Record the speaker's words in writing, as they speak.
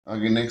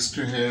आगे नेक्स्ट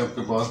है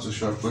आपके पास जो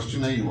शॉर्ट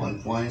क्वेश्चन है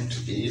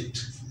 1.8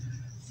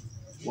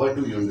 what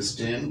do you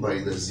understand by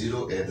the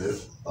zero error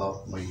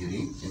of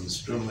measuring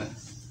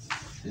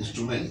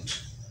instrument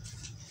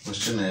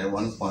question है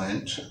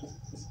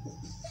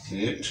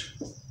 1.8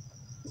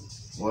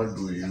 what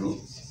do you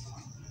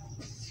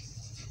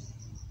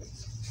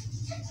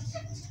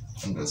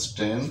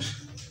understand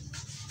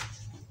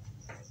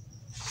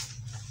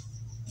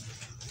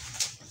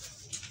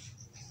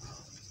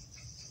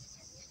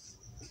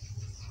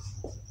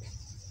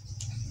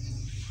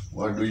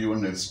what do you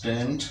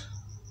understand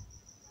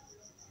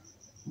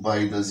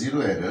by the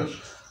zero error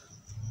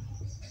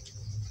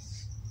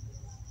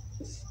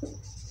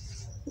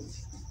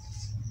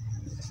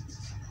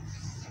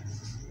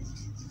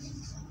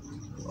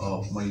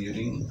of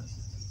measuring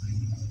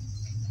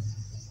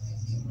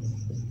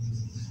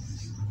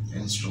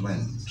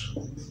instrument?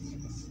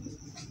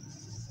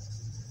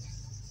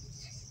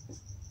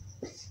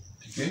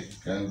 ठीक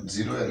है,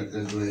 zero error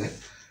का जो है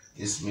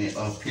इसमें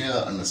आप क्या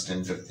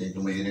अंडरस्टैंड करते हैं कि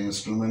मेजरिंग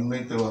इंस्ट्रूमेंट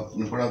में तो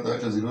आपने पढ़ा था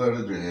कि जीरो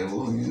एरर जो है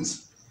वो मीन्स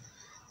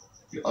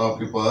कि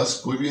आपके पास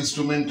कोई भी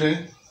इंस्ट्रूमेंट है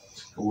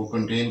वो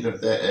कंटेन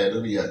करता है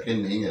एरर या कि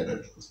नहीं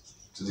एरर।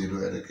 जीरो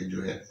एरर के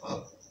जो है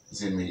आप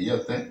इसे में ही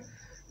आता है,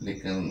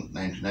 लेकिन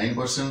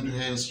 99% जो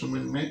है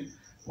इंस्ट्रूमेंट में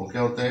वो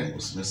क्या होता है,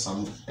 उसमें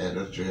सम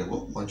एरर जो है वो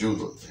मौजूद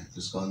होते हैं।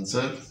 इसका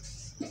answer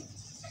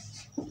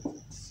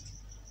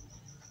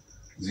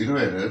zero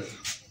error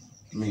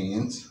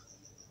means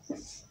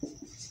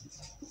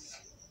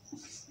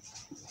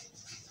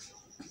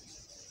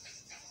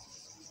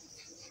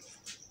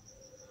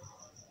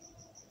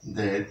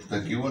that the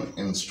given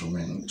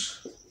instrument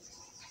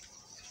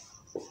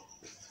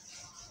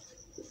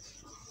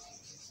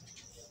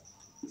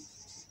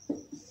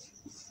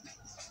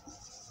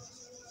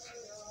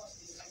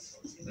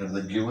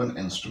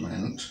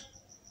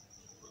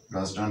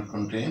does not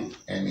contain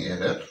any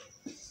error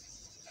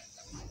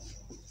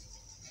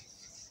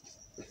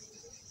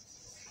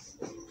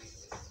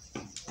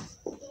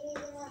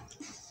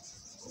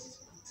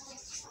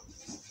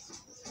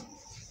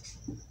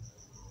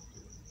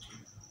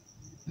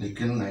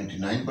लेकिन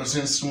 99%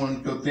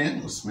 इंस्ट्रूमेंट के होते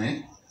हैं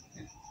उसमें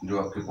जो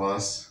आपके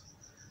पास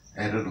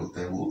एरर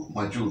होता है वो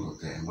मौजूद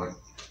होते हैं। But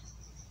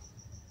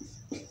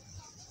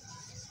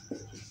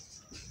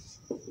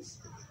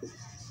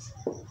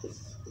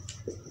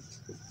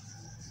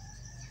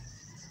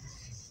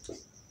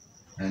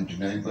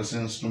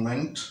 99%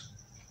 instrument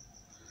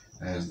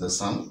has the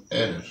some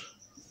error।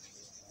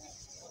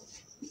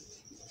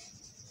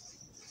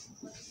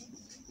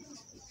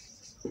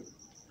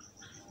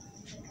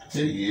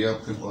 ये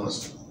आपके पास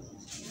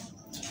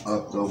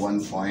आपका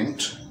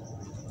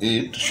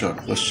 1.8 शॉर्ट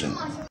क्वेश्चन।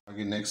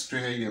 आगे नेक्स्ट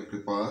है ये आपके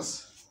पास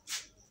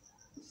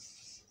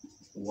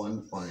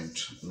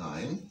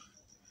 1.9।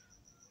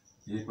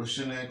 ये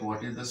क्वेश्चन है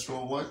what is the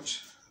stop watch.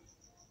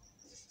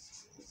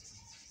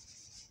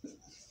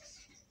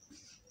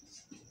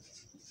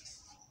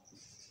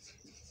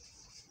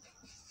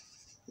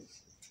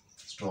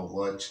 Stop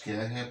watch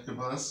क्या है आपके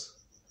पास,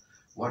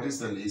 what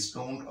is the least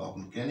count of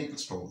mechanical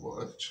stop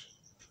watch.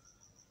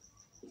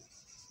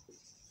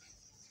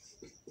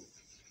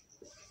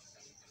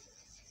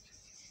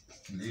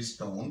 Least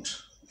count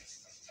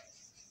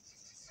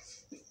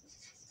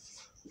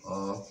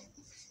of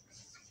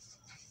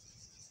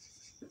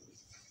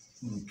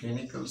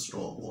mechanical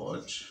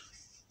stopwatch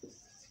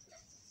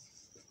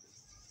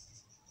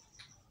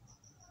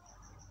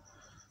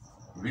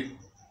with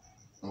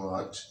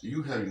what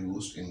you have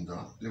used in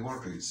the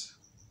laboratories.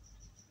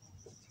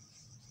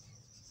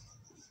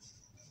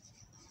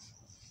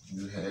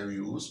 You have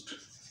used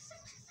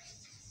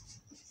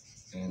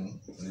in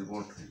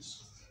laboratories.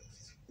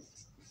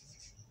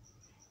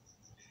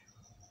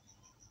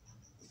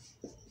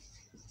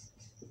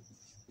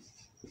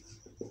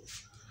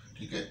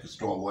 ठीक है,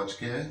 stop watch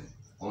क्या है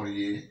और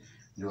ये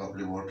जो आप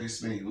लेबोरेटरीज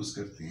में यूज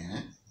करते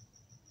हैं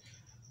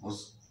उस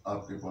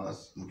आपके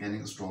पास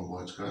मैकेनिकल स्टॉप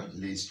वॉच का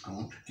लीस्ट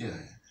काउंट क्या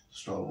है।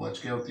 स्टॉप वॉच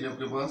क्या होती है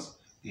आपके पास,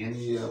 यानी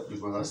ये आपके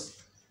पास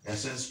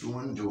ऐसा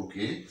इंस्ट्रूमेंट जो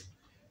कि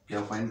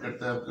क्या फाइंड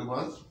करता है आपके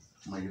पास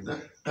मेजर द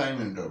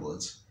टाइम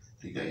इंटरवल्स।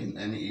 ठीक है, इन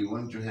एनी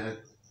इवेंट जो है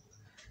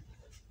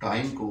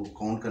टाइम को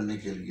काउंट करने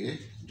के लिए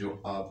जो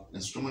आप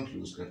इंस्ट्रूमेंट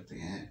यूज करते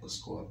हैं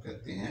उसको आप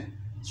कहते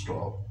हैं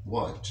स्टॉप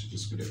वॉच,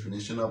 जिसकी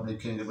डेफिनेशन आप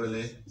लिखेंगे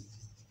पहले।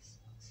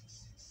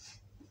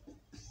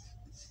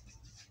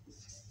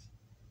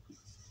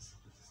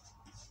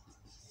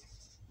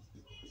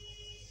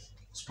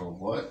 Stop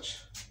watch,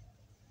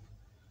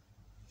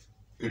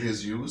 it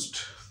is used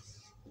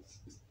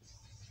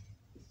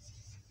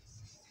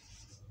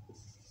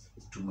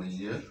to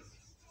measure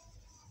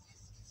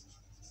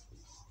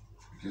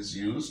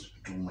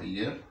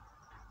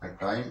a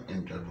time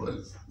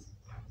interval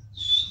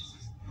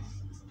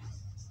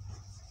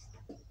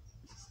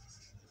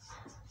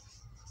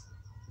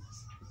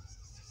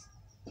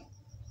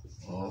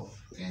of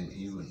an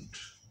event।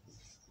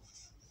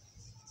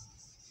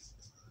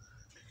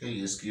 ठीक है,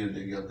 ये इसकी हो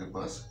जाएगी आपके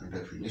पास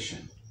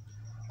डेफिनेशन।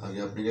 आगे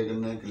आपने क्या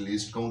करना है कि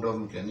लीस्ट काउंट ऑफ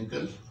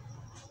मैकेनिकल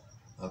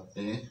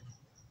आपने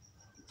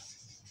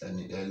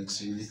यानी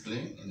LC लिख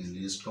लें, यानी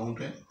लीस्ट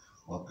काउंट है।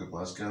 और आपके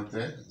पास क्या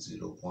होता है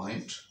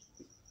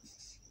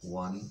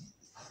 0.1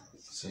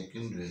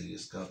 सेकेंड, जो है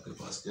इसका आपके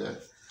पास क्या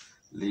है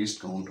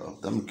least count of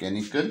the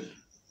mechanical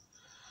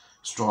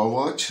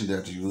stopwatch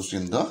that used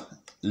in the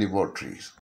laboratories.